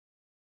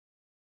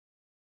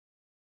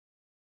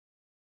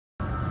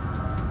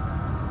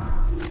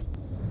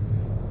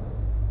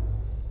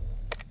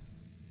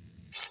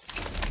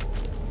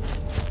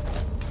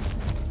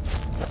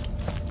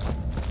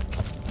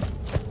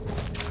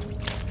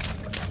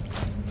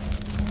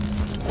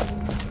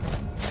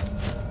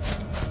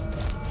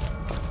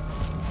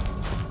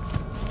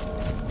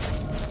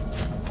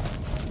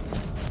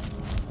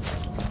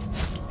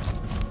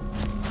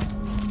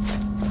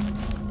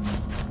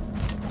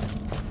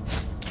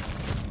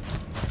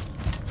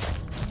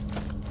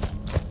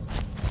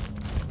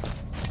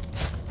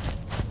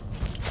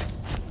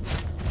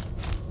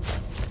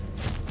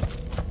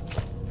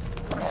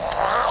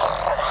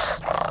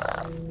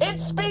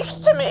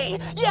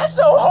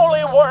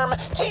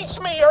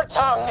Teach me your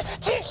tongue!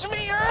 Teach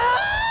me your...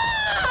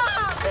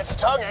 Its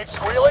tongue ain't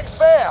squealing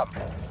Sam!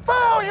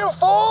 Bow, you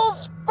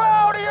fools!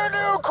 Bow to your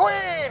new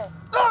queen!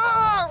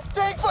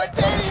 Deified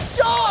deity's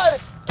gone!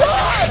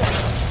 God!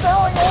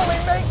 Bowing only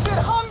makes it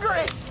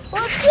hungry!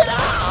 Let's get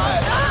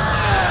out!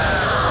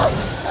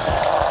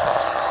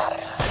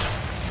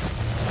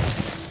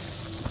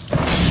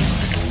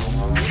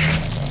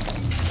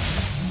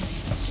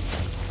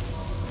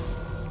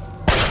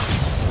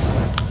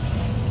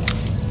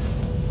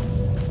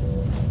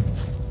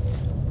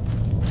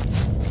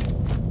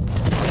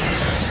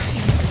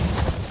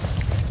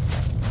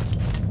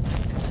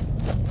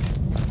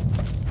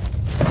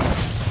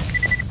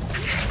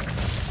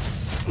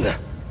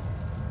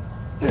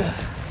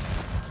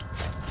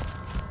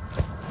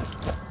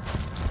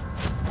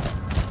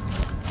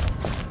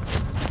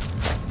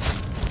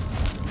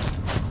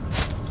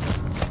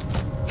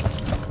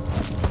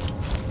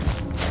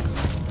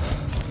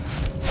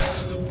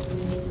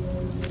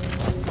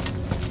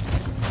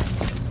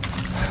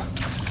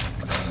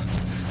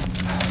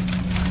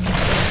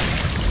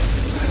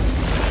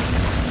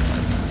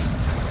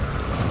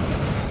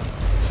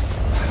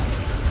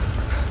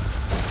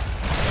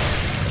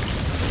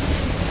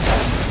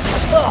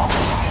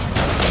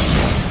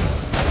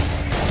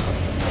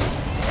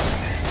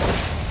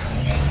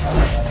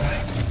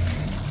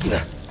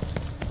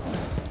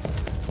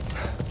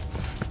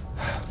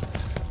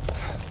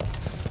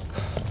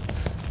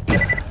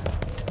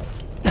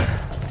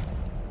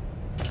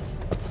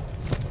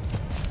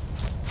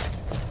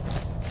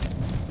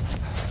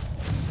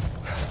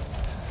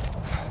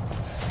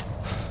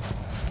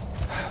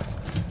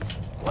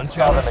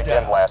 Saw them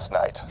again last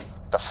night.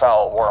 The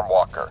foul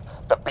wormwalker,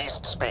 the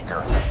beast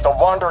speaker, the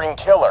wandering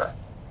killer.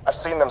 I've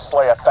seen them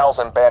slay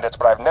 1,000 bandits,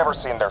 but I've never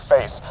seen their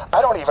face.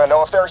 I don't even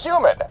know if they're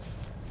human.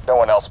 No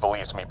one else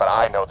believes me, but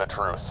I know the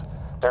truth.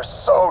 They're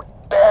so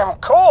damn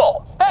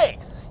cool. Hey,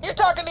 you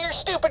talking to your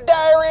stupid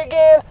diary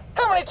again?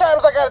 How many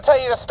times I gotta tell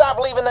you to stop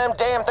leaving them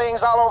damn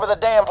things all over the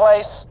damn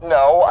place?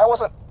 No, I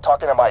wasn't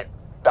talking to my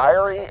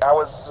diary. I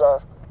was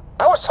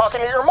talking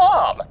to your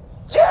mom.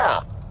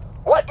 Yeah.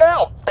 What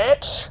now,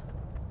 bitch?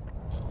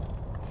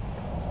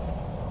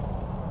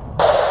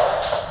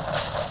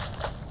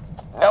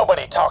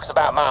 Nobody talks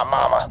about my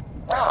mama.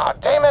 Ah,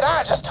 damn it,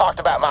 I just talked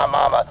about my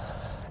mama.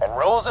 And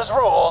rules is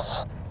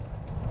rules.